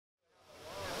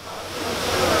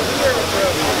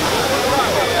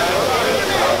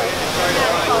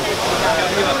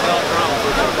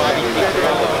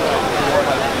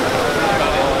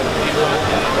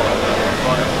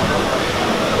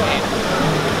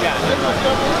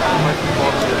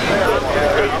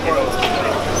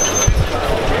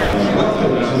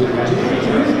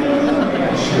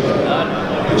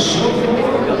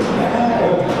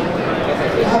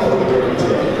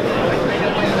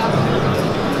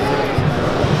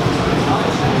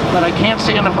but I can't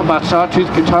say enough about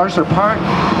Sawtooth guitars.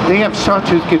 They have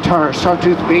Sawtooth guitars,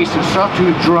 Sawtooth basses,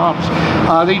 Sawtooth drums.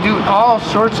 They do all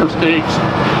sorts of things.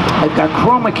 They've got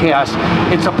ChromaCast.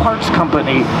 It's a parts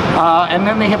company. And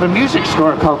then they have a music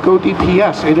store called Go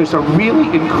DPS. It is a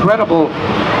really incredible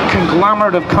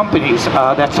conglomerate of companies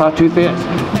that Sawtooth is.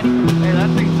 Hey, that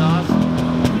thing's awesome.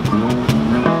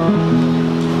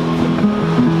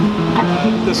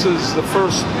 This is the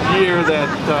first year that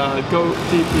Go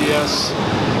DPS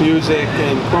Music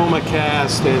and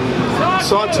ChromaCast and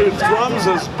Sawtooth Drums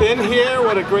has been here.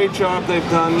 What a great job they've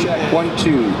done. Check, 1,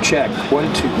 2, check,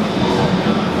 1, 2.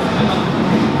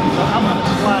 I'm gonna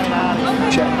slide out of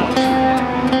here. Check, 1, 2.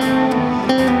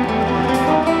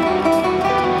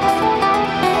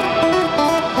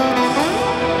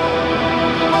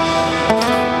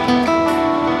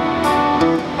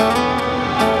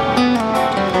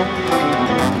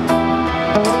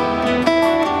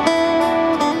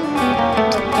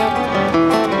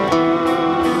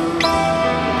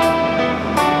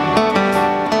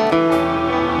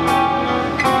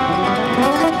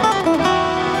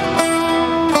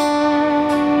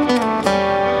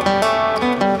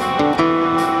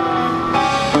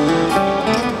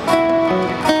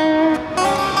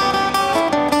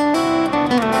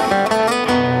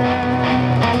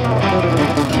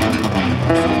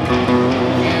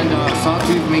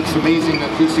 Amazing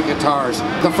acoustic guitars.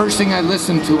 The first thing I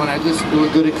listen to when I listen to a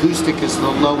good acoustic is the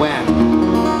low end.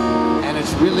 And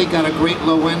it's really got a great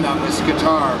low end on this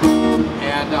guitar.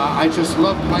 And I just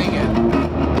love playing it.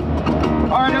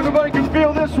 Alright, everybody can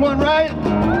feel this one, right?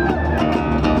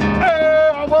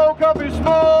 Hey, I woke up this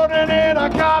morning and I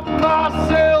got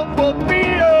myself a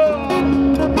beer.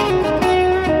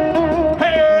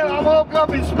 Hey, I woke up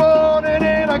this morning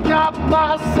and I got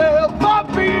myself a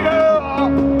beer.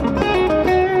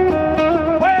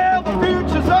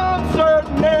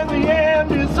 And the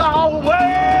end is always,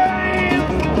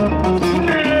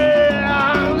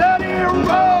 yeah, let it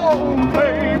roll,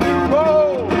 baby,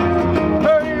 roll,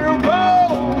 let it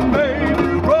roll,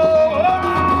 baby, roll,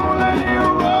 let it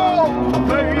roll,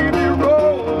 baby,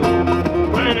 roll,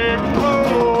 let it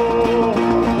roll,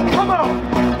 come on,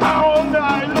 all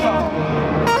night long.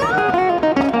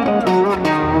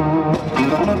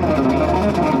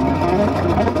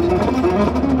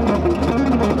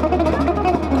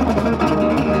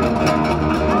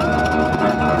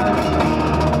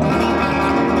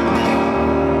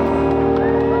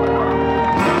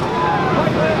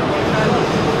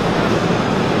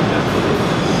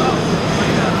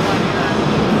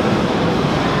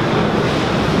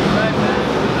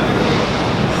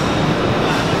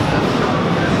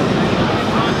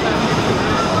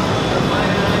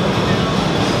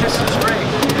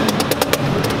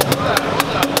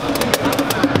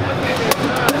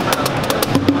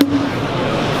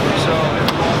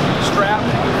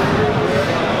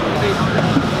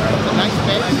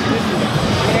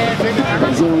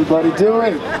 How's everybody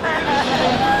doing?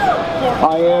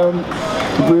 I am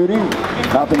Rudy,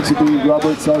 happen to be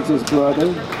Robert Santos'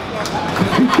 brother.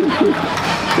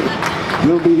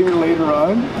 He'll be here later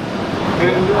on.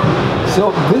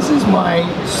 So this is my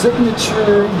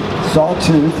signature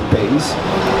Sawtooth bass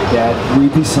that we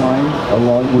designed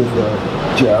along with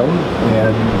Joe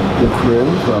and the crew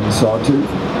from Sawtooth.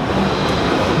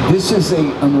 This is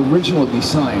an original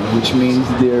design, which means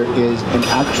there is an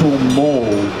actual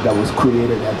mold that was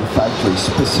created at the factory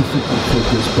specifically for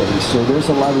this bass. So there's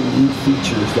a lot of new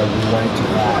features that we wanted to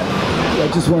add. I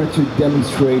just wanted to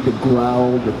demonstrate the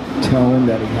growl, the tone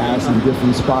that it has in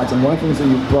different spots. And one of the things that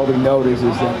you probably notice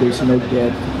is that there's no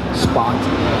dead spot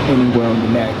anywhere on the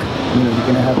neck. You know, you're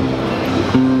gonna have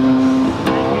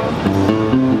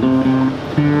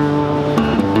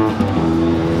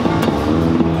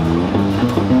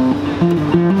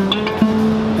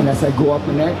as I go up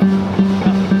the neck.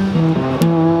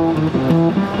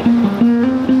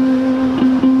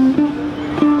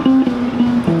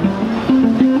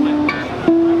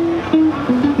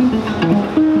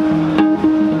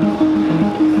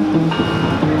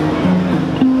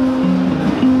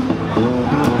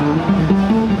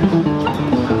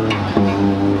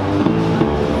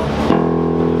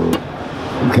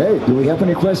 Okay, do we have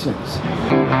any questions?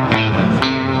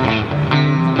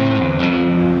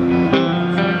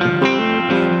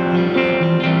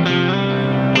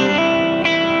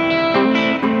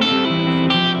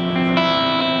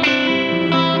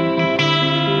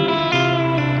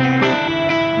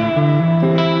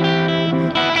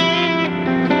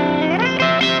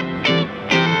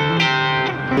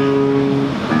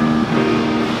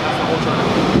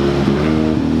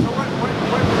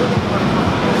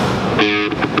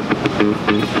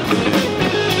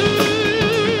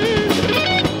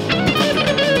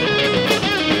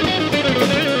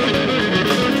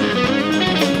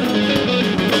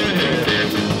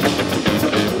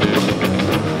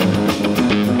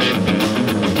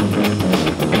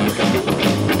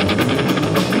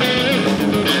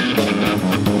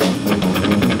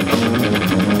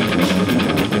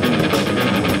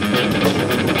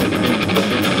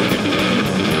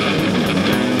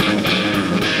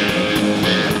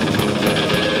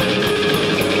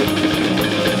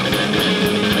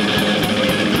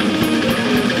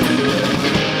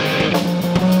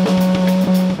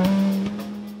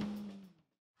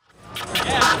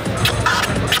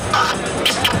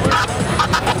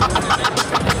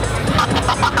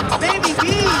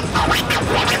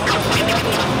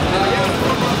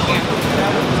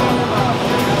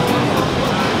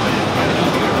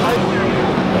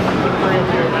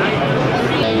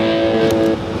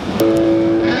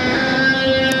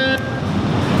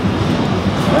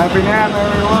 Happy NAMM,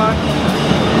 everyone.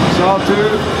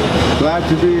 Sawtooth, glad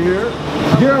to be here.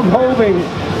 Here I'm holding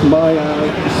my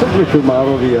signature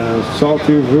model, the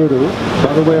Sawtooth Voodoo.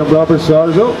 By the way, I'm Robert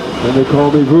Sarzo, and they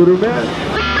call me Voodoo Man.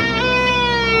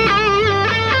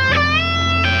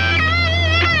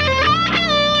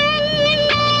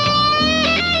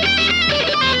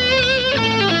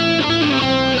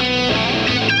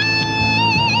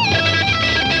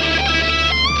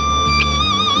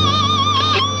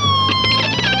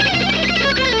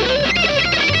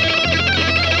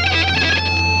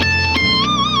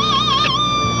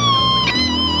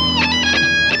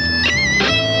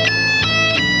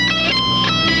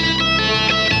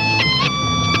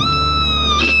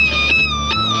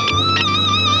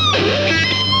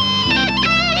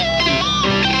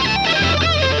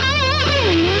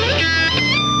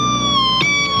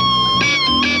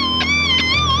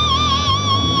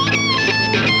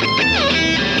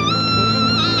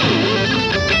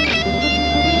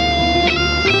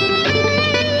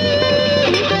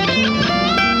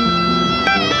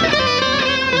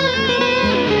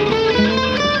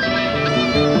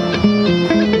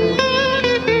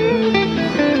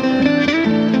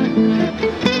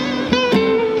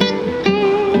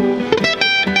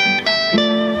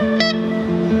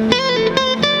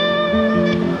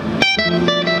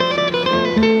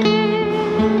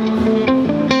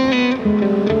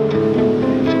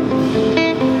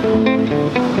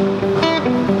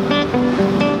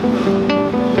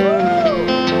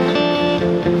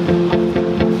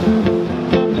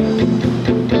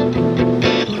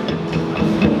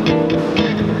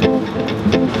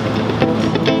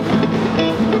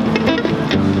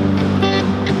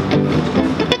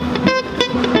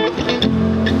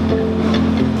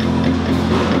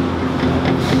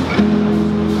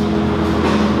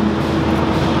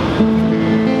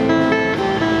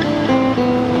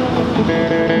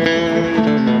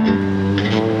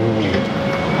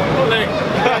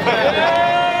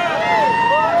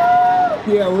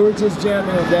 Yeah, we were just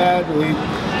jamming with that.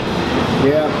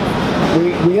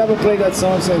 We haven't played that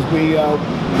song since we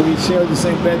shared the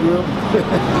same bedroom.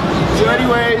 So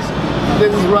anyways,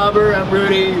 this is Robert, I'm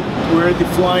Rudy. We're the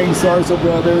Flying Sarzo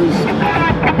Brothers.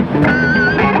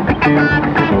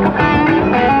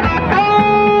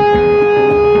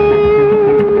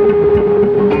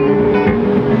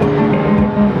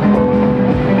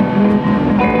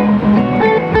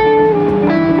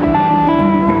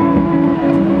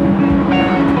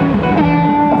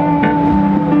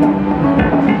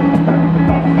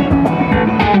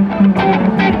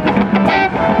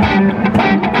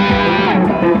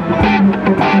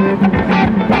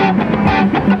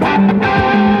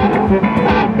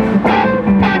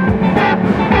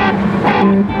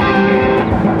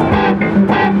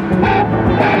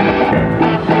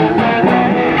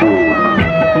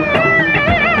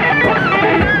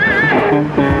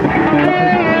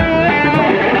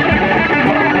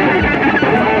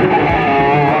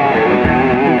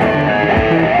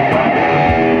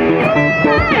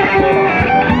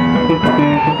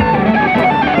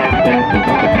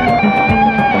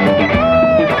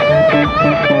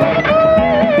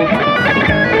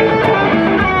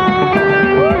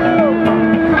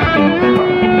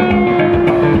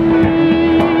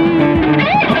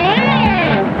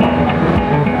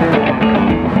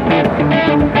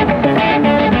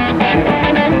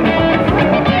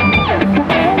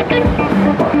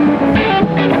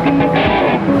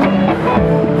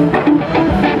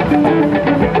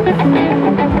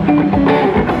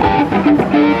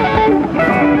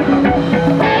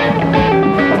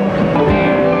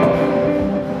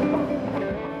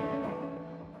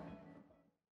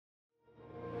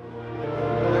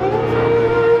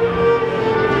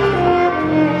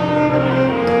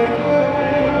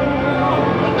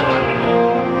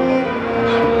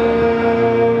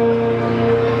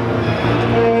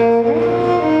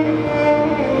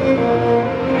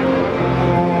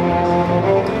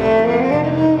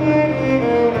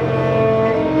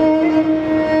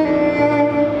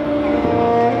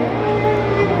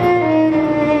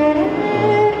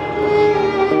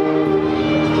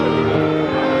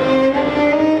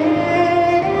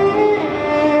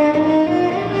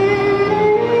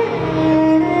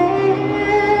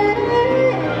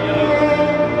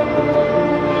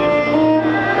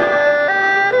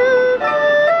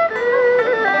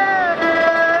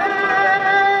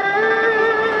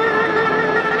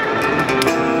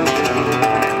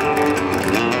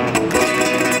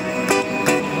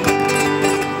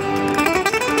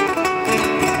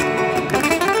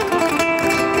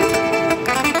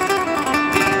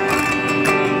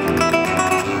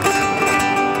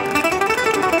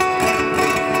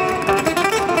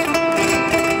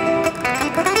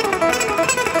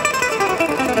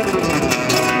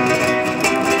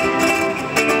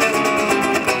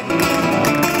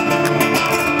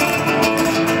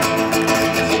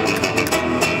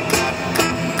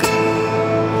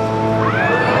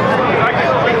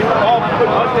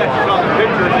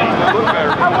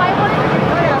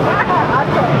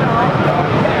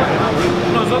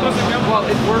 Well,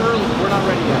 we're not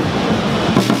ready yet.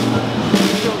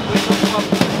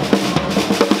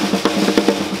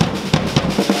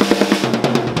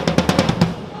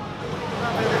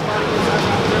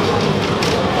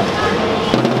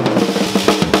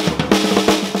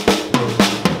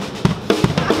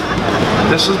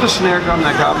 This is the snare drum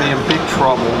that got me in big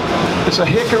trouble. It's a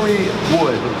hickory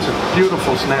wood. It's a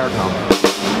beautiful snare drum.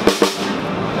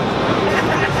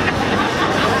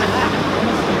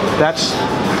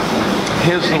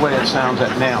 Here's the way it sounds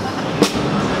at NAMM.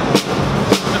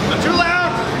 Too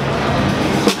loud!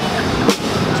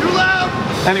 Too loud!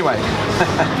 Anyway.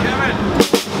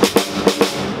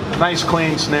 Nice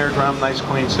clean snare drum, nice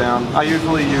clean sound. I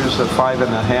usually use a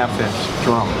 5.5-inch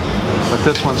drum, but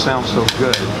this one sounds so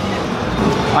good.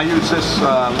 I use this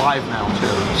live now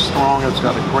too. It's strong, it's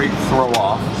got a great throw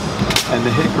off, and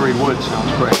the hickory wood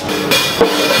sounds great.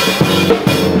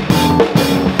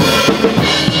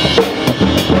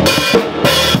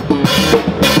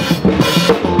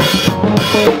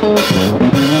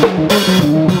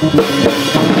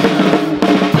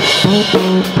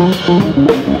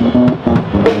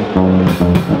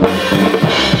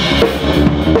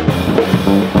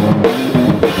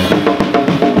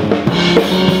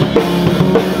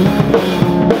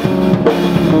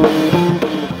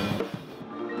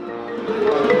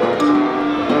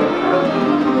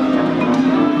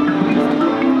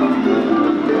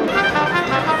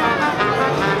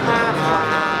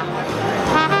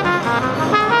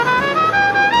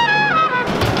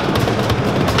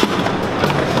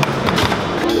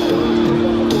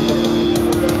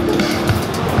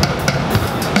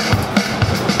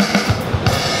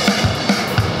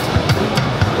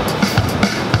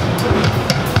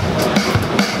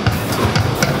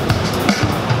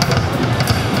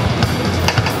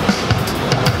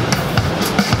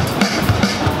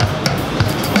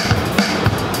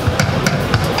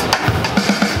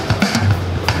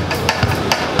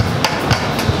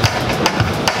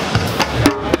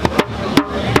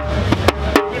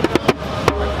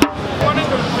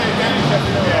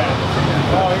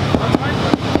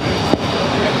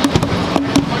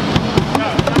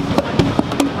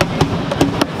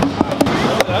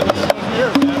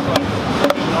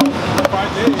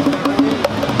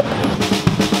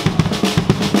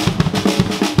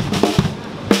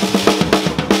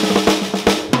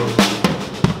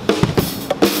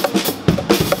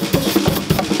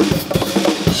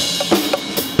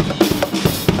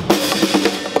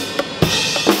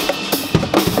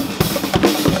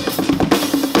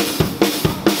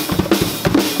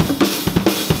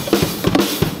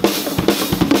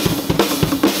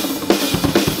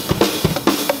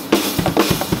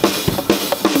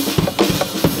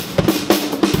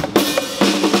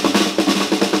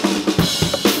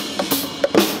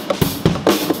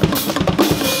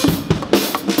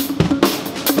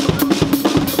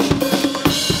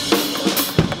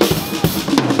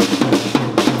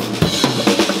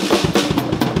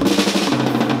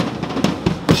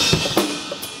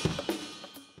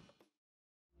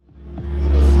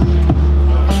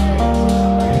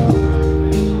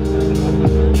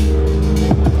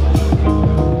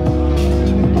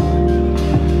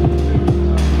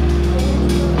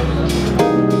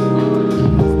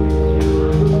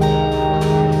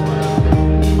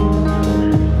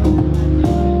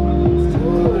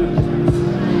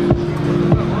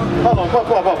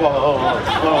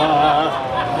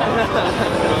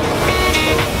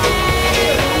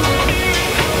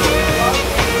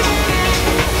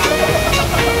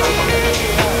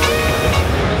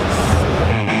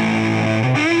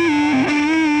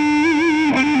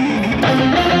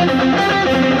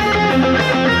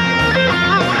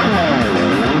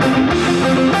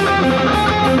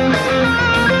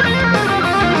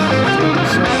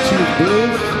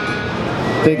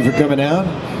 Thank you for coming out.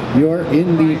 You're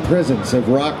in the presence of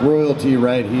rock royalty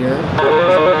right here.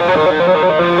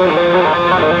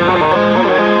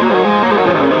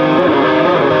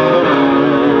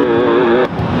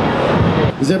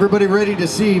 Is everybody ready to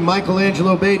see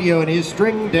Michelangelo Badio and his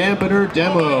string dampener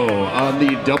demo on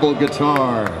the double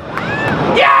guitar?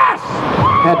 Yes!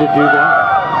 Had to do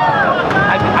that.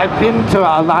 I've been to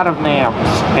a lot of NAMMs,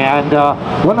 and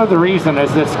one of the reasons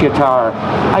is this guitar.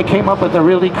 I came up with a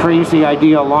really crazy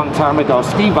idea a long time ago.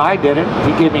 Steve I did it.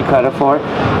 He gave me credit for it.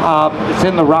 It's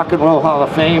in the Rock and Roll Hall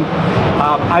of Fame.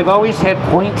 I've always had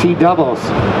pointy doubles,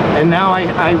 and now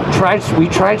we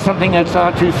tried something at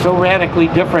Sawtooth so radically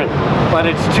different, but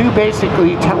it's two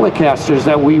basically Telecasters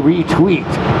that we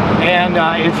retweaked, and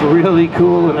it's really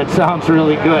cool and it sounds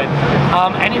really good.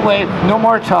 Anyway, no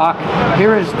more talk.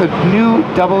 Here is the new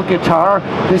double guitar.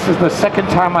 This is the second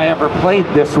time I ever played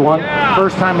this one.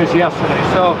 First time is yesterday.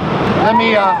 So let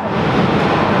me,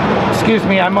 excuse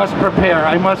me, I must prepare.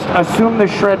 I must assume the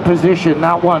shred position,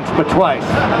 not once, but twice.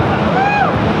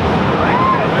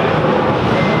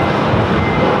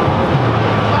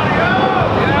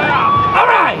 All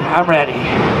right, I'm ready.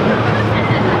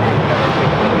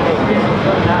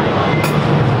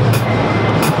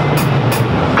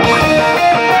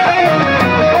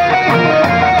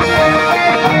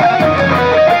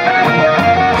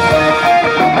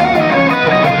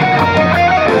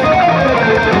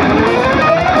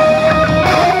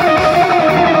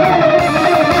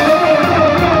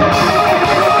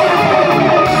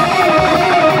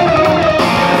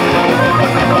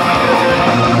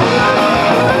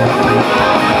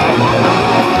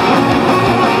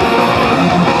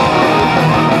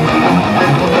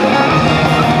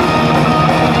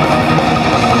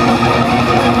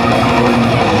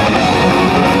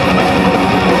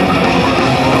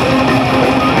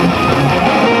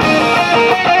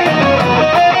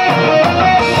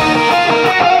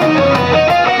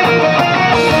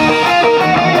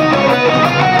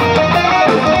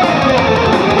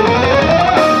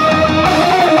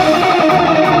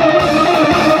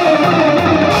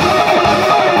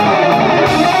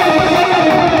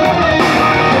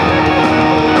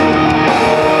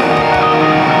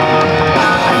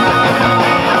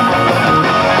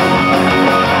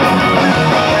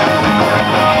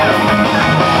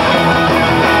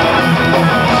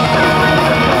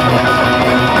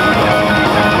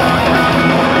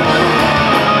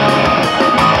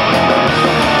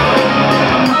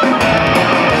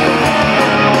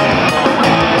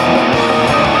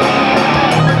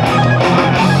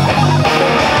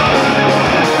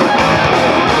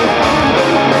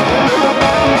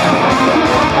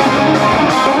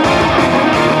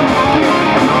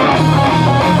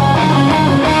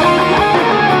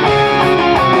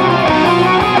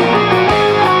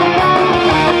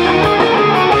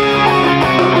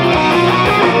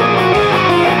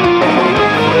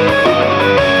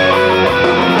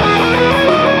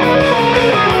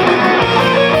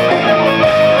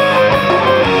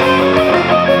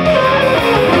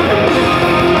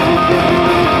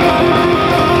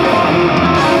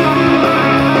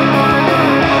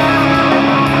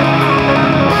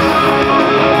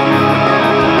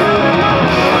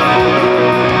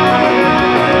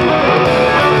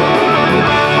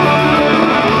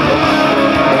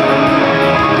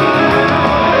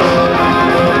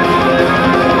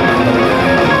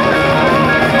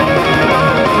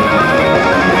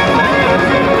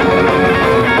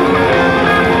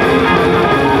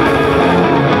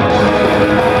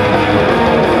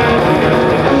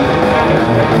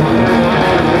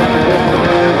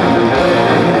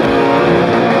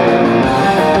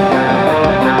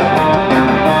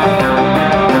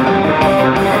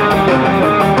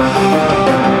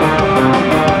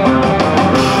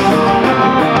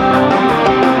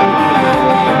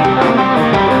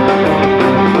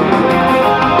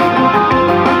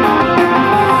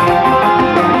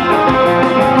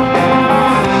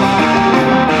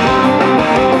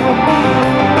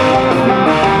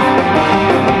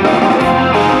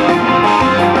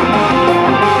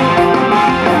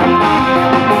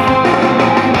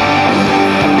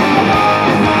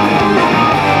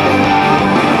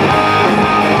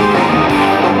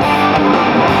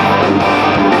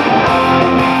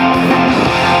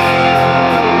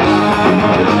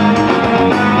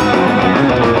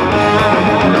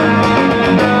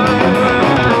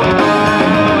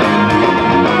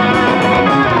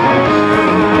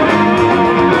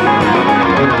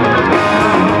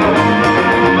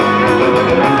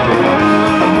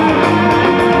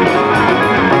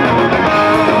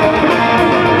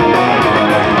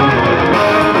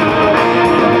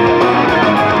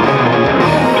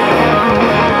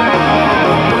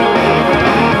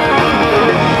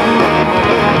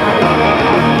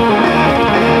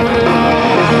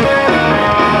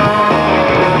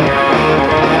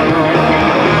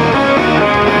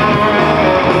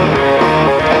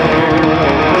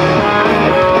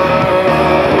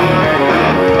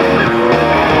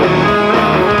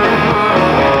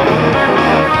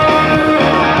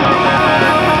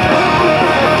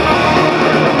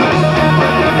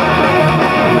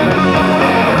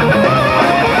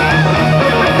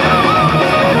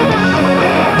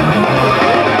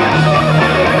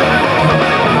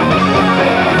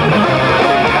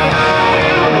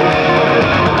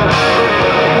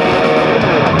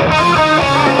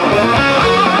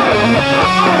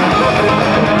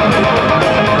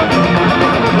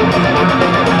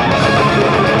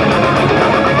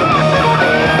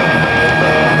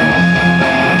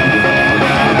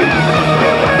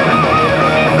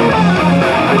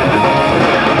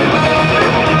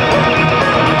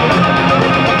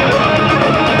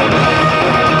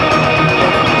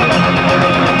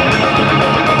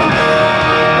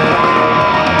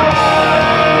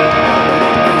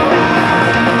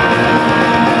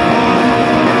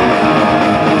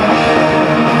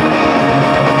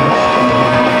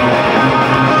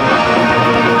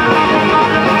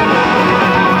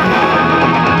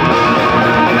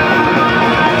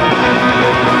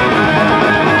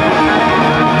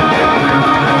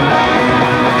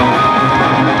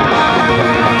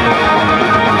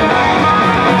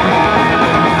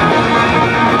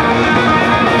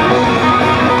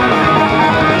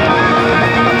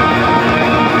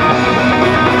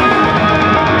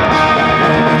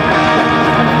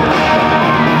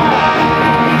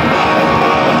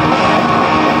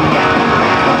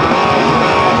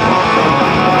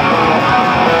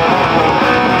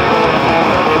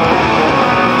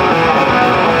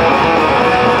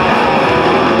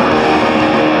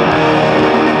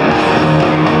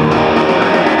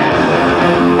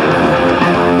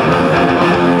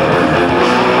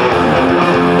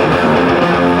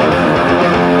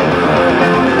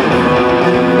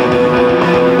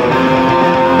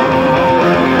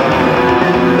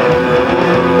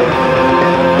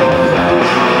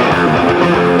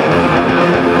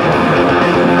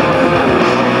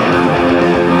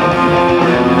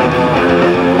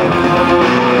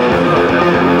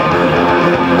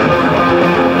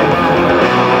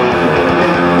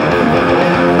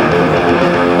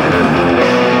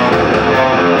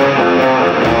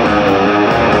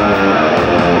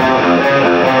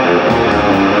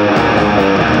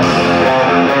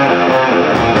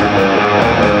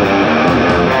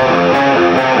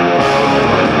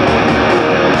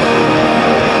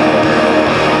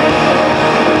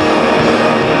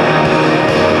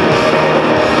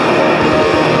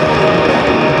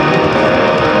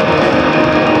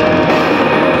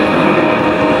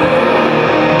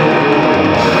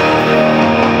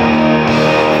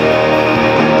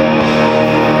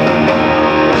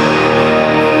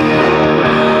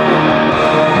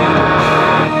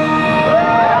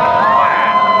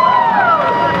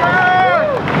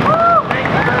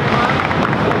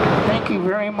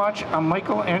 very much. I'm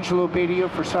Michelangelo Badio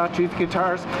for Sawtooth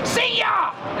Guitars. See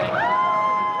ya!